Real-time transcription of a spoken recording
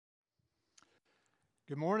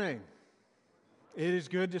Good morning. It is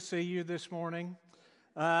good to see you this morning.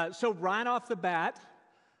 So right off the bat,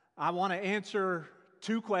 I want to answer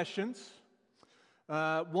two questions.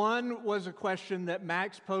 One was a question that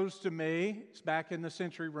Max posed to me. It's back in the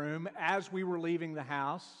Century Room as we were leaving the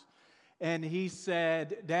house. And he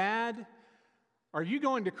said, "Dad, are you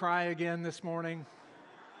going to cry again this morning?"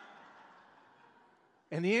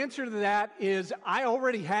 And the answer to that is, I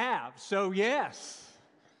already have. So yes.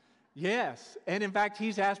 Yes, and in fact,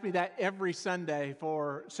 he's asked me that every Sunday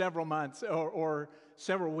for several months or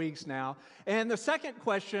several weeks now. And the second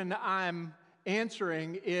question I'm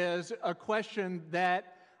answering is a question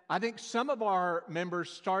that I think some of our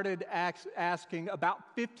members started asking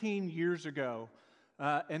about 15 years ago,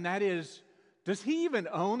 and that is, does he even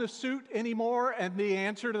own a suit anymore? And the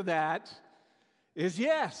answer to that is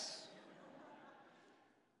yes.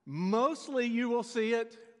 Mostly you will see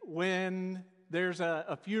it when there's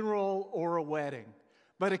a funeral or a wedding,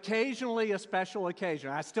 but occasionally a special occasion.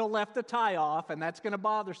 I still left the tie off, and that's going to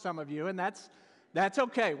bother some of you, and that's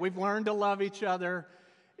okay. We've learned to love each other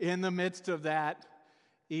in the midst of that,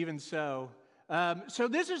 even so. So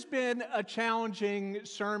this has been a challenging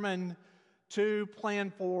sermon to plan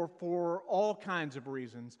for all kinds of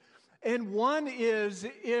reasons. And one is,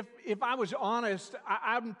 if I was honest,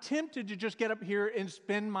 I'm tempted to just get up here and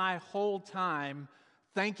spend my whole time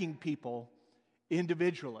thanking people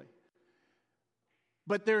individually.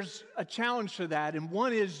 But there's a challenge to that, and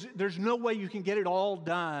one is there's no way you can get it all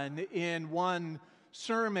done in one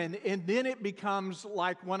sermon, and then it becomes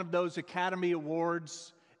like one of those Academy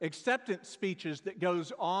Awards acceptance speeches that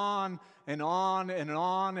goes on and on and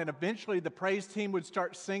on, and eventually the praise team would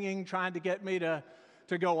start singing, trying to get me to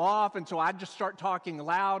go off, and so I'd just start talking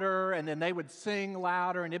louder, and then they would sing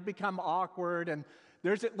louder, and it'd become awkward, and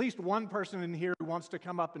there's at least one person in here who wants to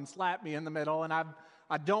come up and slap me in the middle, and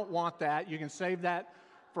I don't want that. You can save that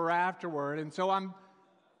for afterward. And so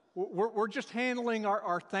we're just handling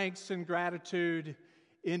our thanks and gratitude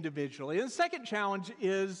individually. And the second challenge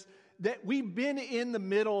is that we've been in the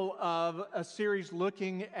middle of a series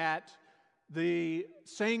looking at the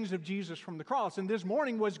sayings of Jesus from the cross. And this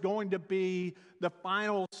morning was going to be the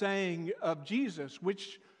final saying of Jesus,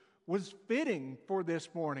 which was fitting for this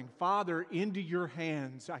morning. Father, into your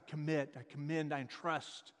hands I commit, I commend, I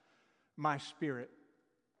entrust my spirit.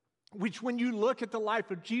 Which when you look at the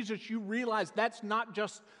life of Jesus, you realize that's not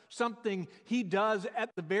just something he does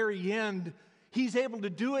at the very end. He's able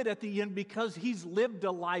to do it at the end because he's lived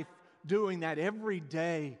a life doing that every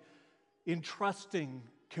day, entrusting,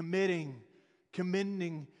 committing,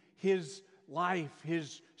 commending his life,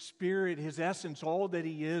 his spirit, his essence, all that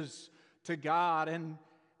he is to God.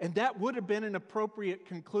 And that would have been an appropriate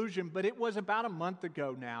conclusion, but it was about a month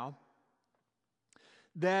ago now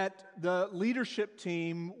that the leadership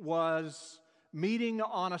team was meeting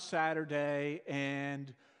on a Saturday,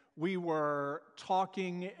 and we were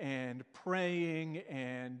talking and praying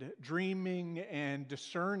and dreaming and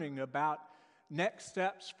discerning about next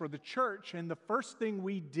steps for the church. And the first thing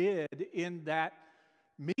we did in that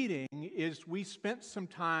meeting is we spent some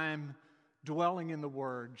time dwelling in the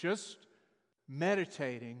Word, just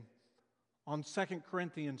meditating on 2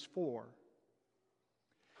 Corinthians 4.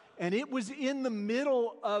 And it was in the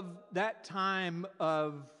middle of that time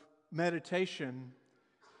of meditation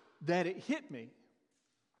that it hit me.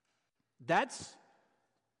 That's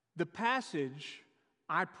the passage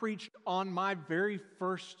I preached on my very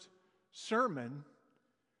first sermon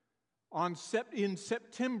in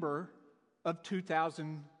September of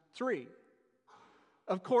 2003.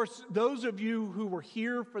 Of course, those of you who were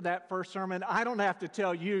here for that first sermon, I don't have to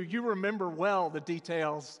tell you, you remember well the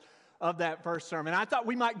details of that first sermon. I thought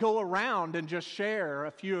we might go around and just share,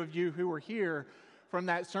 a few of you who were here from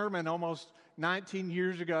that sermon almost 19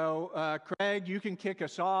 years ago. Craig, you can kick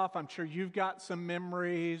us off. I'm sure you've got some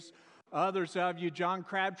memories. Others of you, John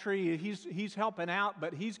Crabtree, he's helping out,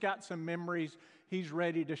 but he's got some memories he's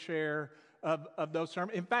ready to share of those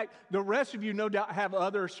sermons. In fact, the rest of you no doubt have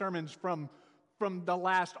other sermons from the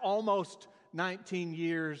last almost 19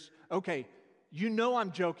 years. Okay, you know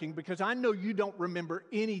I'm joking because I know you don't remember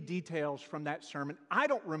any details from that sermon. I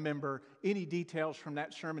don't remember any details from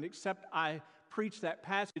that sermon except I preached that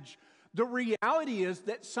passage. The reality is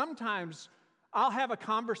that sometimes I'll have a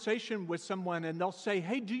conversation with someone and they'll say,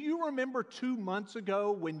 "Hey, do you remember 2 months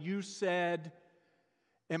ago when you said?"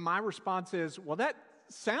 And my response is, "Well, that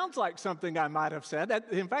sounds like something I might have said.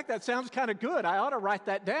 In fact, that sounds kind of good. I ought to write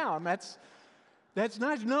that down. That's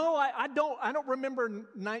nice." No, I don't remember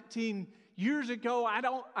 19 years ago. I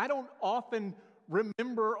don't often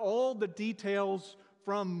remember all the details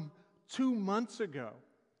from 2 months ago.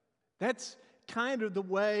 That's kind of the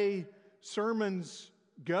way sermons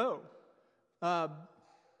go. But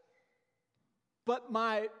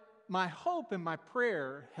my hope and my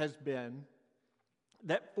prayer has been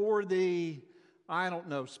that for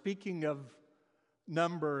speaking of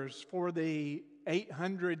numbers, for the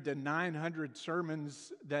 800 to 900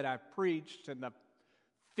 sermons that I've preached and the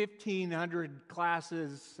 1,500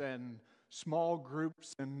 classes and small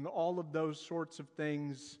groups and all of those sorts of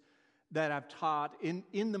things that I've taught,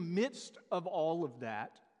 in the midst of all of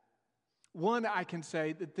that, one, I can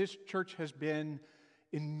say that this church has been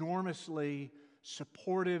enormously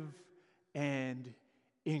supportive and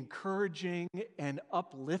encouraging and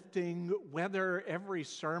uplifting, whether every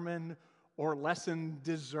sermon or lesson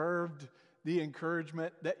deserved the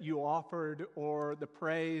encouragement that you offered or the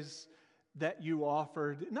praise that you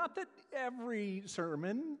offered. Not that every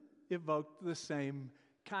sermon evoked the same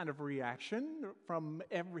kind of reaction from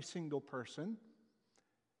every single person.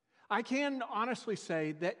 I can honestly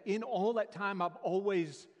say that in all that time I've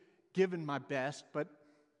always given my best, but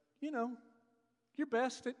your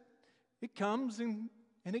best, it comes and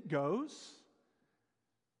it goes.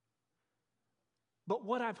 But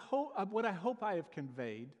what I hope I have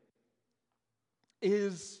conveyed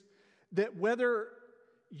is that whether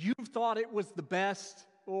you've thought it was the best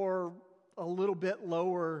or a little bit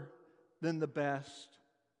lower than the best,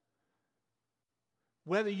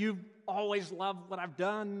 whether you've always loved what I've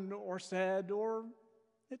done or said, or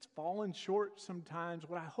it's fallen short sometimes,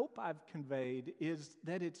 what I hope I've conveyed is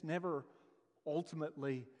that it's never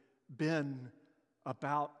ultimately been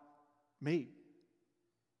about me.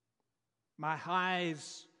 My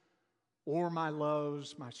highs or my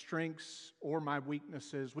lows, my strengths or my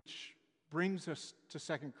weaknesses, which brings us to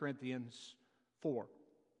 2 Corinthians 4.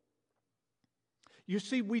 You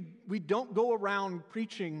see, we don't go around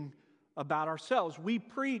preaching about ourselves. We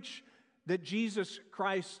preach that Jesus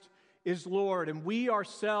Christ is Lord, and we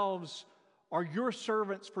ourselves are your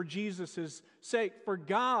servants for Jesus' sake. For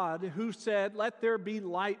God, who said, "Let there be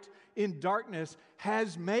light in darkness,"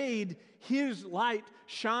 has made His light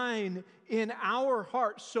shine in our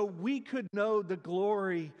hearts so we could know the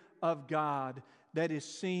glory of God that is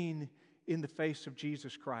seen in the face of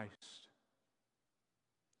Jesus Christ.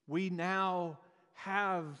 We now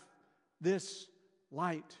have this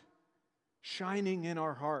light shining in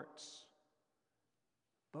our hearts,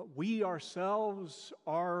 but we ourselves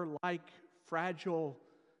are like fragile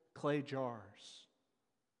clay jars,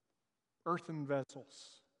 earthen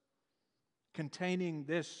vessels, containing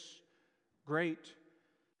this great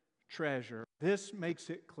treasure. This makes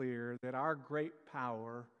it clear that our great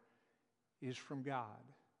power is from God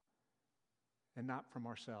and not from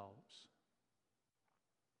ourselves.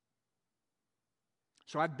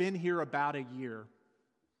 So I've been here about a year.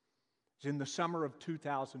 It was in the summer of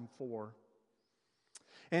 2004.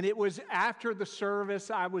 And it was after the service,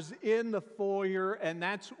 I was in the foyer, and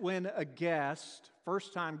that's when a guest,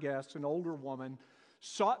 first-time guest, an older woman,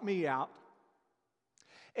 sought me out.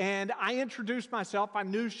 And I introduced myself. I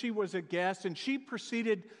knew she was a guest, and she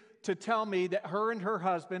proceeded to tell me that her and her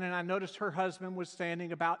husband, and I noticed her husband was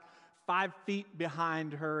standing about 5 feet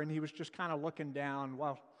behind her, and he was just kind of looking down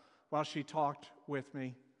while she talked with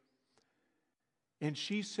me. And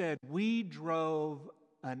she said, "We drove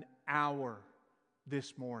an hour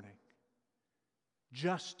this morning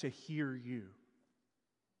just to hear you."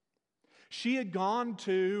 She had gone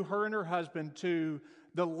her and her husband, to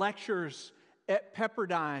the lectures at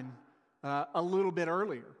Pepperdine a little bit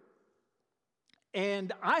earlier.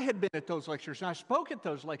 And I had been at those lectures, and I spoke at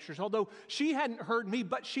those lectures, although she hadn't heard me,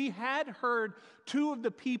 but she had heard two of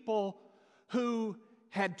the people who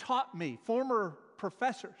had taught me, former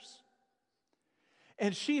professors.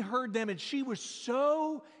 And she heard them, and she was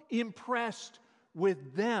so impressed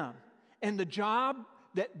with them and the job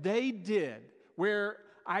that they did, where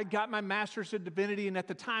I got my master's in divinity, and at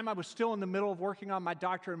the time I was still in the middle of working on my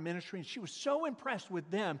doctorate in ministry, and she was so impressed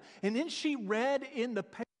with them. And then she read in the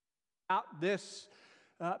paper about this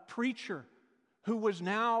preacher who was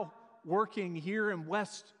now working here in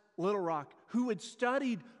West Little Rock, who had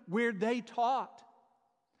studied where they taught.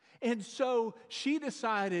 And so she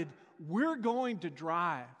decided, we're going to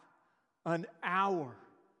drive an hour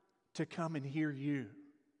to come and hear you.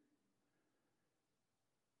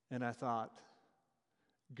 And I thought,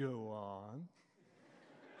 go on.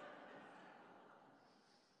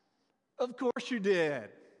 Of course you did.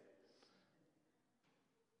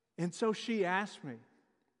 And so she asked me,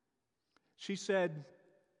 she said,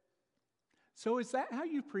 "So is that how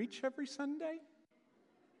you preach every Sunday?"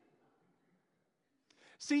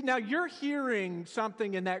 See, now you're hearing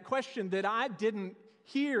something in that question that I didn't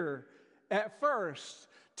hear at first.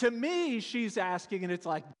 To me, she's asking, and it's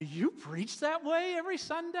like, do you preach that way every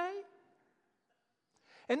Sunday?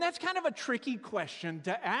 And that's kind of a tricky question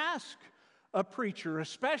to ask a preacher,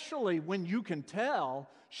 especially when you can tell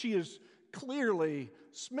she is clearly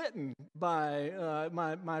smitten by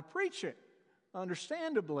my preaching,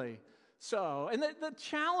 understandably so. And the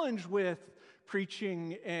challenge with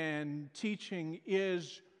preaching and teaching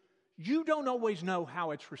is you don't always know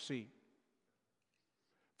how it's received.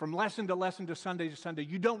 From lesson to lesson to Sunday,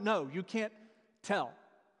 you don't know. You can't tell.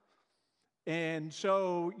 And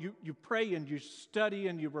so you pray and you study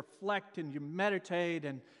and you reflect and you meditate.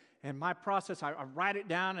 And my process, I write it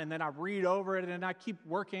down and then I read over it and I keep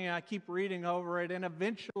working and I keep reading over it. And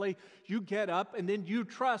eventually you get up and then you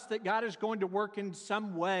trust that God is going to work in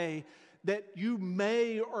some way that you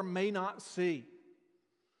may or may not see.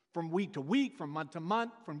 From week to week, from month to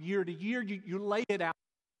month, from year to year, you lay it out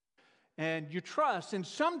and you trust. And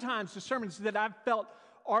sometimes the sermons that I've felt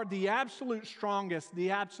are the absolute strongest,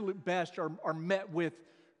 the absolute best are met with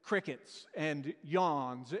crickets and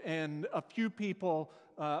yawns and a few people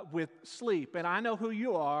with sleep. And I know who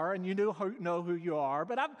you are, and you know who you are,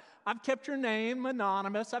 but I've kept your name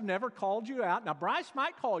anonymous. I've never called you out. Now, Bryce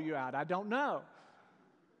might call you out. I don't know.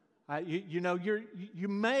 You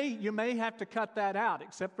may have to cut that out,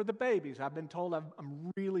 except for the babies. I've been told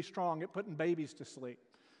I'm really strong at putting babies to sleep.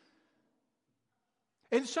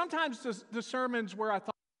 And sometimes the sermons where I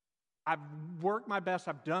thought, I've worked my best,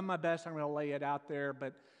 I've done my best, I'm going to lay it out there,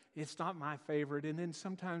 but it's not my favorite. And then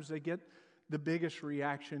sometimes they get the biggest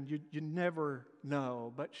reaction. You never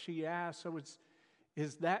know. But she asked, so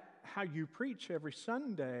is that how you preach every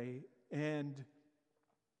Sunday? And,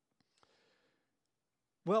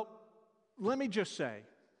 well, let me just say,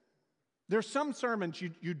 there's some sermons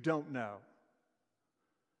you don't know.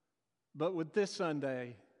 But with this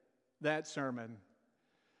Sunday, that sermon,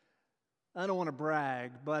 I don't want to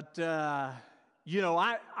brag, but,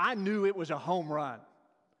 I knew it was a home run.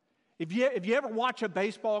 If you ever watch a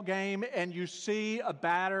baseball game and you see a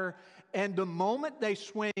batter, and the moment they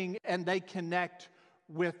swing and they connect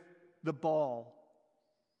with the ball,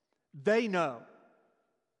 they know.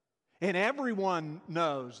 And everyone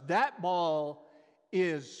knows that ball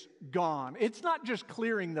is gone. It's not just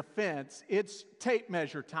clearing the fence, it's tape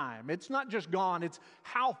measure time. It's not just gone, it's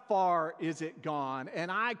how far is it gone. And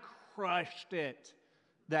I crushed it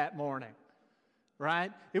that morning, right?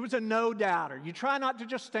 It was a no-doubter. You try not to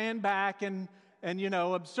just stand back and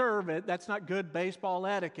observe it. That's not good baseball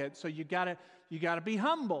etiquette. So you gotta be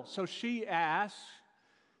humble. So she asked,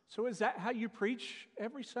 so is that how you preach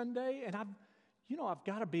every Sunday? And I've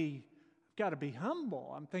got to be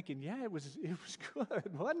humble. I'm thinking, yeah, it was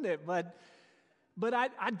good, wasn't it? But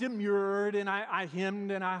I demurred and I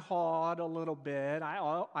hemmed and I hawed a little bit. I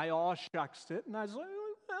all shucksed it, and I was like,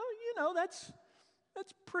 well, that's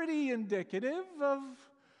pretty indicative of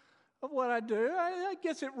what I do. I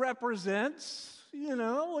guess it represents,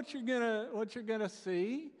 what you're gonna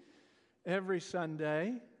see every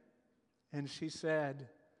Sunday. And she said,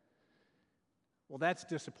 well, that's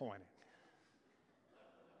disappointing.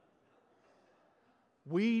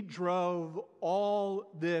 We drove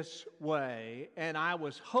all this way, and I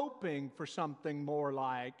was hoping for something more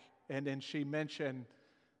like, and then she mentioned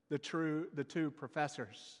the two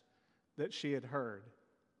professors that she had heard.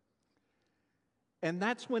 And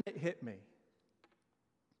that's when it hit me.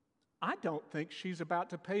 I don't think she's about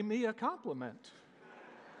to pay me a compliment.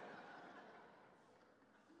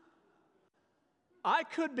 I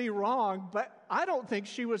could be wrong, but I don't think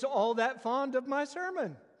she was all that fond of my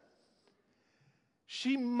sermon.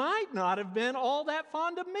 She might not have been all that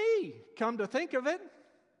fond of me, come to think of it.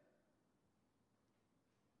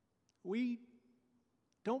 We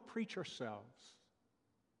don't preach ourselves.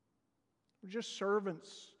 We're just servants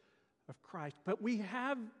of Christ. But we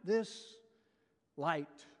have this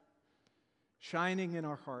light shining in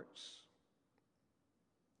our hearts.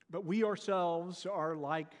 But we ourselves are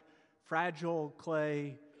like fragile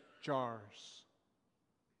clay jars,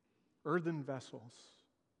 earthen vessels,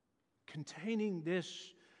 containing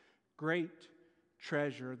this great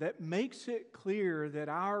treasure that makes it clear that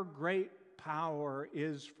our great power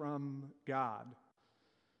is from God,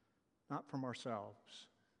 not from ourselves.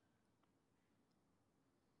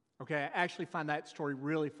 Okay, I actually find that story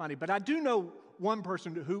really funny, but I do know one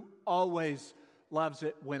person who always loves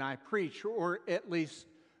it when I preach, or at least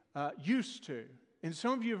used to. And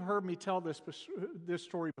some of you have heard me tell this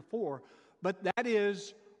story before, but that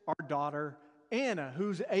is our daughter, Anna,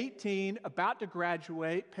 who's 18, about to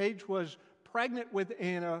graduate. Paige was pregnant with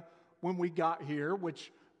Anna when we got here,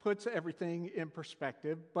 which puts everything in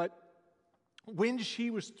perspective. But when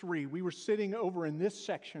she was 3, we were sitting over in this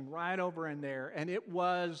section, right over in there, and it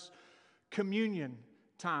was communion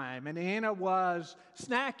time. And Anna was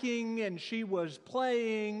snacking, and she was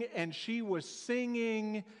playing, and she was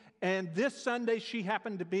singing. And this Sunday, she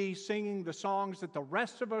happened to be singing the songs that the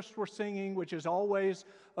rest of us were singing, which is always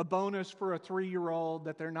a bonus for a 3-year-old,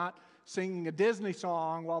 that they're not singing a Disney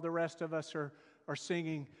song while the rest of us are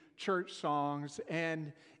singing church songs.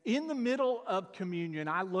 And in the middle of communion,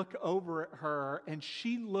 I look over at her, and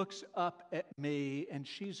she looks up at me, and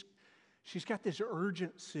she's got this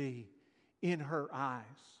urgency in her eyes.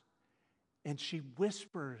 And she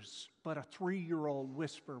whispers, but a 3-year-old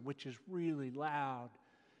whisper, which is really loud,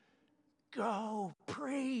 "Go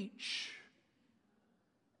preach."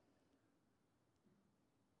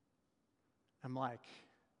 I'm like,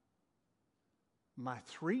 my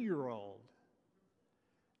 3-year-old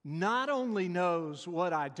not only knows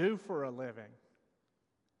what I do for a living,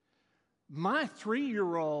 my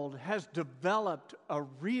 3-year-old has developed a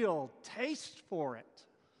real taste for it.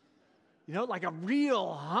 You know, like a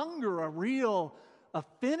real hunger, a real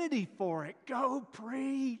affinity for it. Go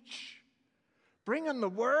preach. Bring them the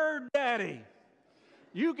word, Daddy.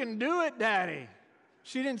 You can do it, Daddy.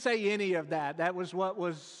 She didn't say any of that. That was what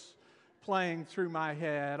was playing through my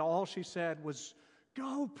head. All she said was,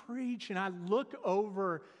 "Go preach." And I look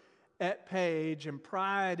over at Paige, and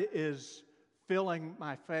pride is filling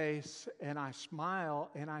my face, and I smile,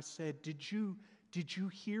 and I said, Did you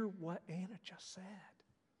hear what Anna just said?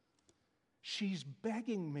 She's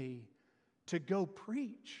begging me to go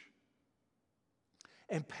preach.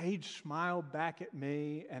 And Paige smiled back at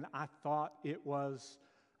me, and I thought it was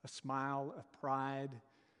a smile of pride.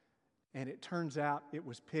 And it turns out it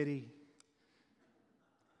was pity,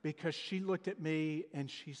 because she looked at me and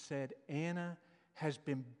she said, "Anna has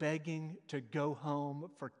been begging to go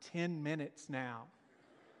home for 10 minutes now."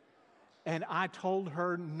 And I told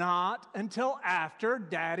her, "Not until after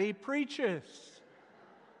Daddy preaches."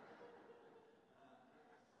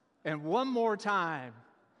 And one more time,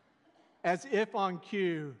 as if on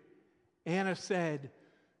cue, Anna said,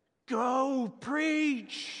 "Go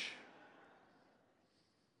preach."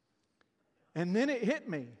 And then it hit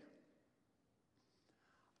me.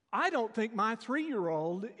 I don't think my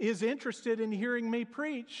 3-year-old is interested in hearing me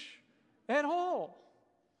preach at all.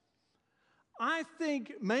 I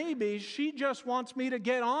think maybe she just wants me to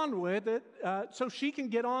get on with it so she can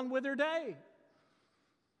get on with her day.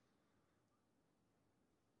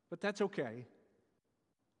 But that's okay.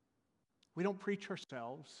 We don't preach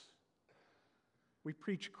ourselves. We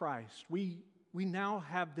preach Christ. We now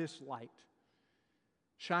have this light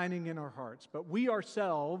shining in our hearts, but we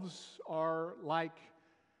ourselves are like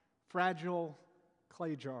fragile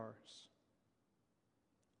clay jars,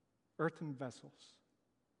 earthen vessels,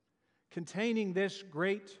 containing this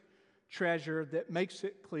great treasure that makes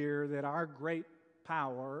it clear that our great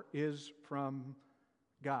power is from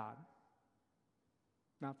God,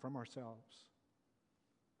 not from ourselves.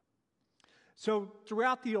 So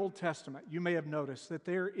throughout the Old Testament, you may have noticed that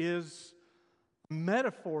there is a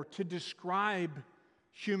metaphor to describe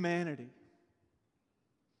humanity.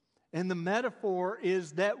 And the metaphor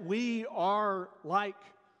is that we are like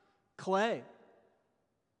clay,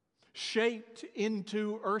 shaped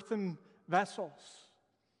into earthen vessels,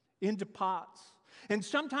 into pots. And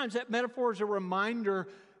sometimes that metaphor is a reminder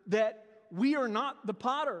that we are not the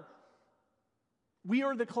potter. We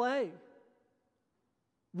are the clay.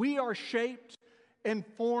 We are shaped and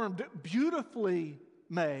formed, beautifully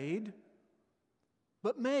made,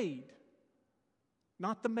 but made,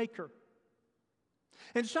 not the maker.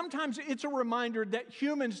 And sometimes it's a reminder that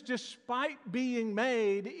humans, despite being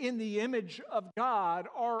made in the image of God,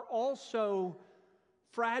 are also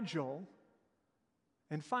fragile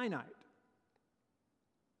and finite.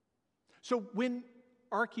 So when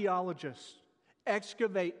archaeologists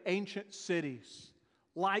excavate ancient cities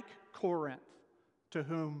like Corinth, to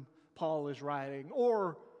whom Paul is writing,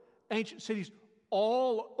 or ancient cities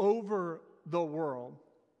all over the world,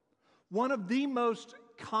 one of the most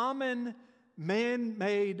common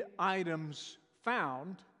man-made items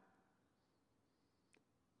found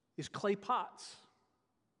is clay pots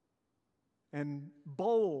and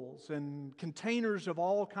bowls and containers of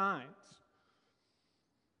all kinds.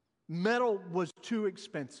 Metal was too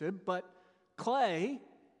expensive, but clay,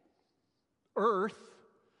 earth,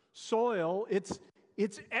 soil,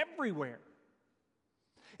 it's everywhere.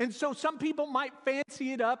 And so some people might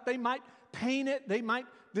fancy it up, they might paint it, they might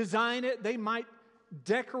design it, they might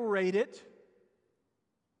decorate it.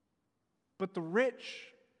 But the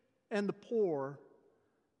rich and the poor,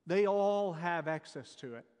 they all have access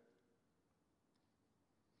to it.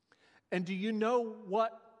 And do you know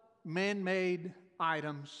what man-made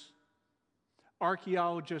items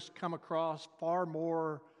archaeologists come across far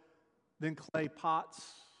more than clay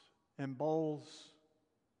pots and bowls.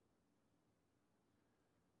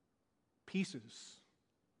 Pieces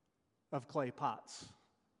of clay pots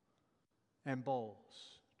and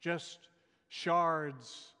bowls. Just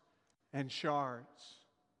shards and shards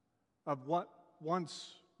of what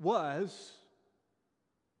once was,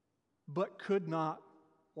 but could not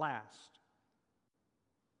last.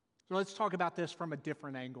 So let's talk about this from a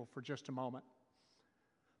different angle for just a moment.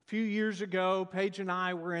 A few years ago, Paige and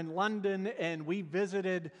I were in London and we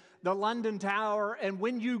visited the London Tower. And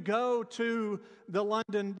when you go to the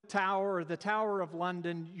London Tower, or the Tower of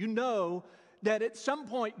London, you know that at some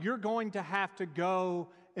point you're going to have to go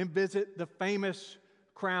and visit the famous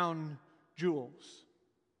crown jewels.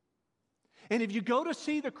 And if you go to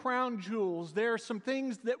see the crown jewels, there are some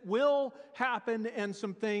things that will happen and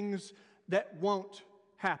some things that won't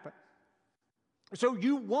happen. So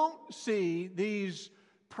you won't see these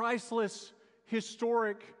priceless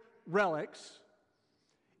historic relics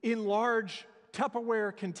in large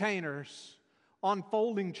Tupperware containers on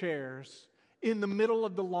folding chairs in the middle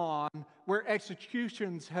of the lawn where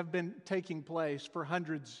executions have been taking place for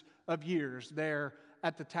hundreds of years there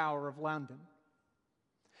at the Tower of London.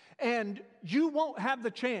 And you won't have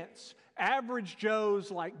the chance, average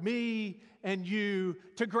Joes like me and you,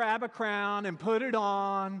 to grab a crown and put it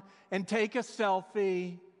on and take a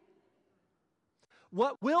selfie.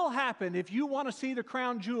 What will happen if you want to see the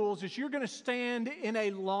crown jewels is you're going to stand in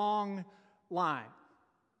a long line.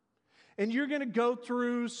 And you're going to go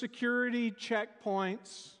through security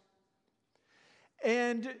checkpoints.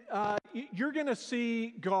 And you're going to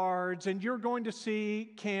see guards and you're going to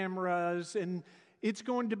see cameras. And it's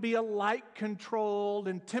going to be a light-controlled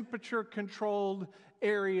and temperature-controlled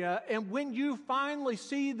area. And when you finally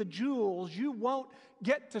see the jewels, you won't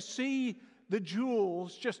get to see the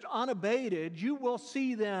jewels just unabated. You will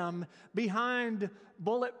see them behind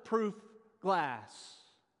bulletproof glass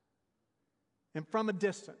and from a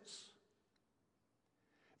distance.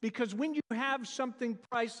 Because when you have something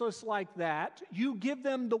priceless like that, you give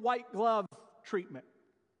them the white glove treatment.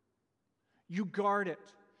 You guard it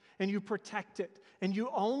and you protect it and you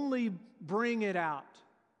only bring it out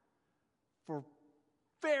for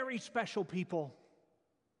very special people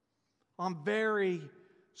on very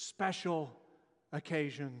special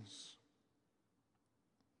occasions.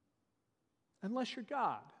 Unless you're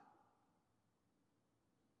God.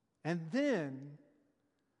 And then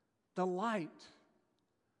the light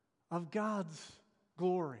of God's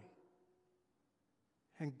glory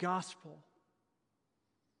and gospel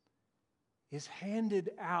is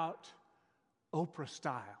handed out Oprah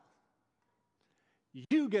style.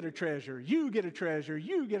 You get a treasure, you get a treasure,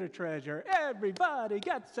 you get a treasure. Everybody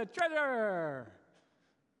gets a treasure.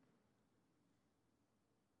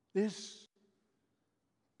 This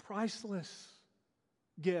priceless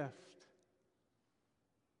gift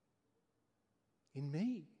in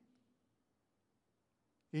me,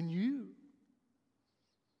 in you.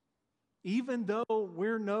 Even though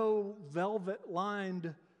we're no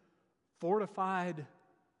velvet-lined, fortified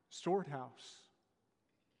storehouse,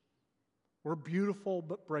 we're beautiful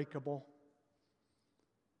but breakable,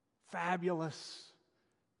 fabulous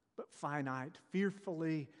but finite,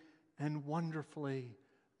 fearfully and wonderfully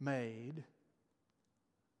made,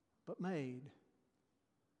 but made,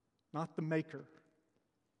 not the maker.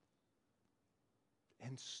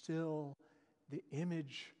 And still the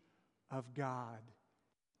image of God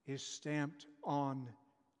is stamped on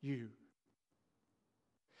you.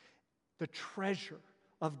 The treasure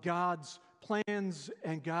of God's plans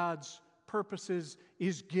and God's purposes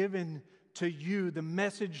is given to you. The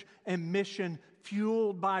message and mission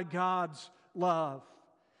fueled by God's love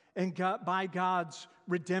and by God's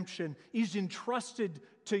redemption is entrusted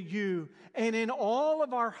to you. And in all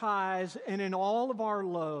of our highs and in all of our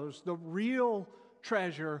lows, the real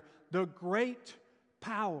treasure, the great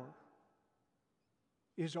power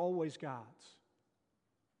is always God's.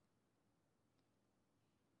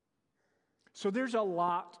 So there's a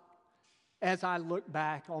lot, as I look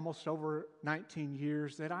back almost over 19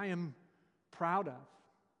 years, that I am proud of.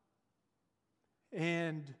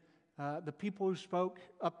 And the people who spoke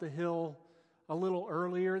up the hill a little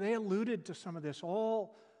earlier, they alluded to some of this,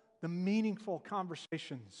 all the meaningful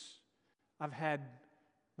conversations I've had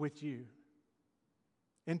with you.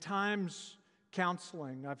 In times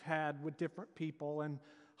counseling I've had with different people, and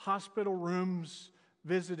hospital rooms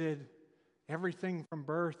visited, everything from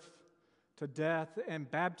birth to death, and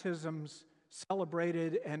baptisms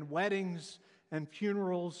celebrated, and weddings and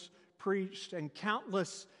funerals preached, and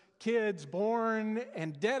countless kids born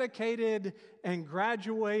and dedicated and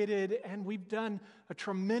graduated, and we've done a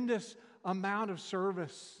tremendous amount of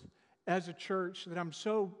service as a church that I'm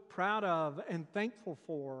so proud of and thankful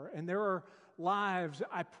for. And there are lives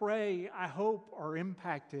I pray, I hope, are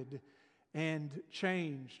impacted and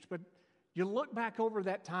changed. But you look back over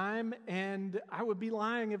that time, and I would be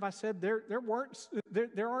lying if I said there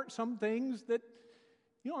aren't some things that,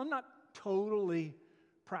 I'm not totally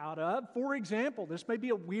proud of. For example, this may be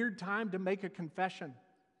a weird time to make a confession,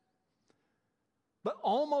 but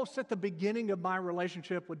almost at the beginning of my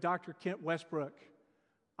relationship with Dr. Kent Westbrook,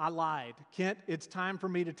 I lied. Kent, it's time for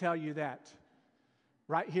me to tell you that.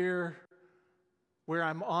 Right here, where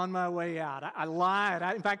I'm on my way out. I lied.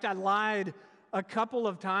 In fact, I lied a couple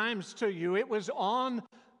of times to you. It was on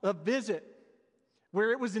a visit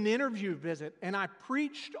where it was an interview visit, and I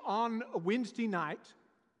preached on a Wednesday night.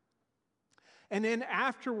 And then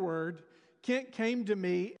afterward, Kent came to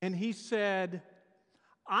me and he said,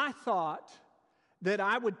 I thought that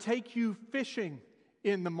I would take you fishing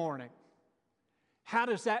in the morning. How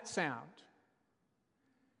does that sound?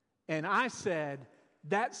 And I said,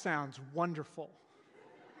 that sounds wonderful.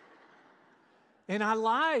 And I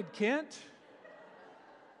lied, Kent.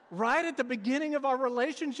 Right at the beginning of our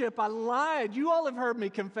relationship, I lied. You all have heard me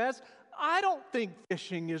confess. I don't think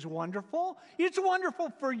fishing is wonderful. It's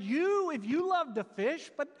wonderful for you if you love to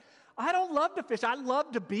fish, but I don't love to fish. I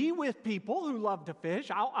love to be with people who love to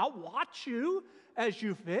fish. I'll watch you as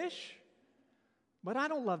you fish, but I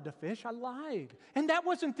don't love to fish. I lied. And that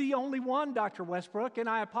wasn't the only one, Dr. Westbrook, and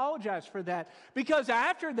I apologize for that. Because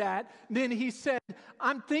after that, then he said,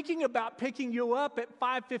 I'm thinking about picking you up at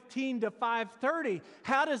 5:15 to 5:30.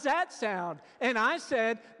 How does that sound? And I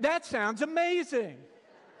said, that sounds amazing.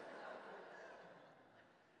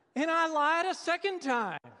 And I lied a second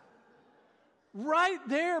time. Right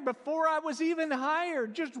there before I was even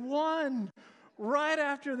hired. Just one right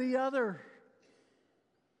after the other.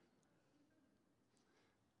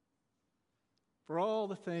 For all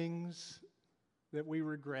the things that we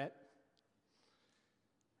regret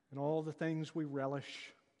and all the things we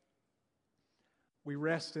relish, we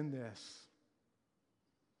rest in this.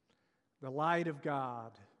 The light of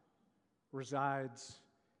God resides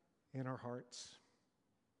in our hearts.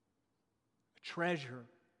 A treasure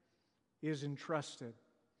is entrusted,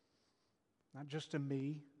 not just to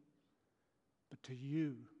me, but to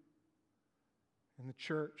you and the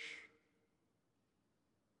church,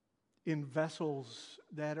 in vessels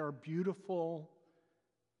that are beautiful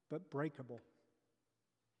but breakable,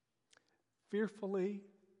 fearfully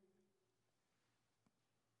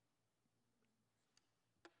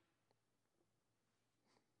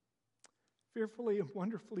and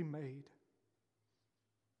wonderfully made,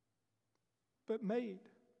 but made,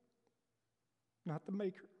 not the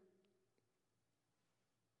maker.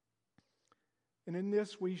 And in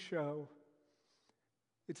this we show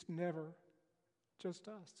it's never just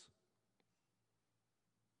us.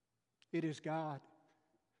 It is God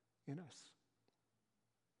in us.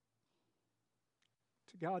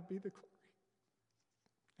 To God be the glory.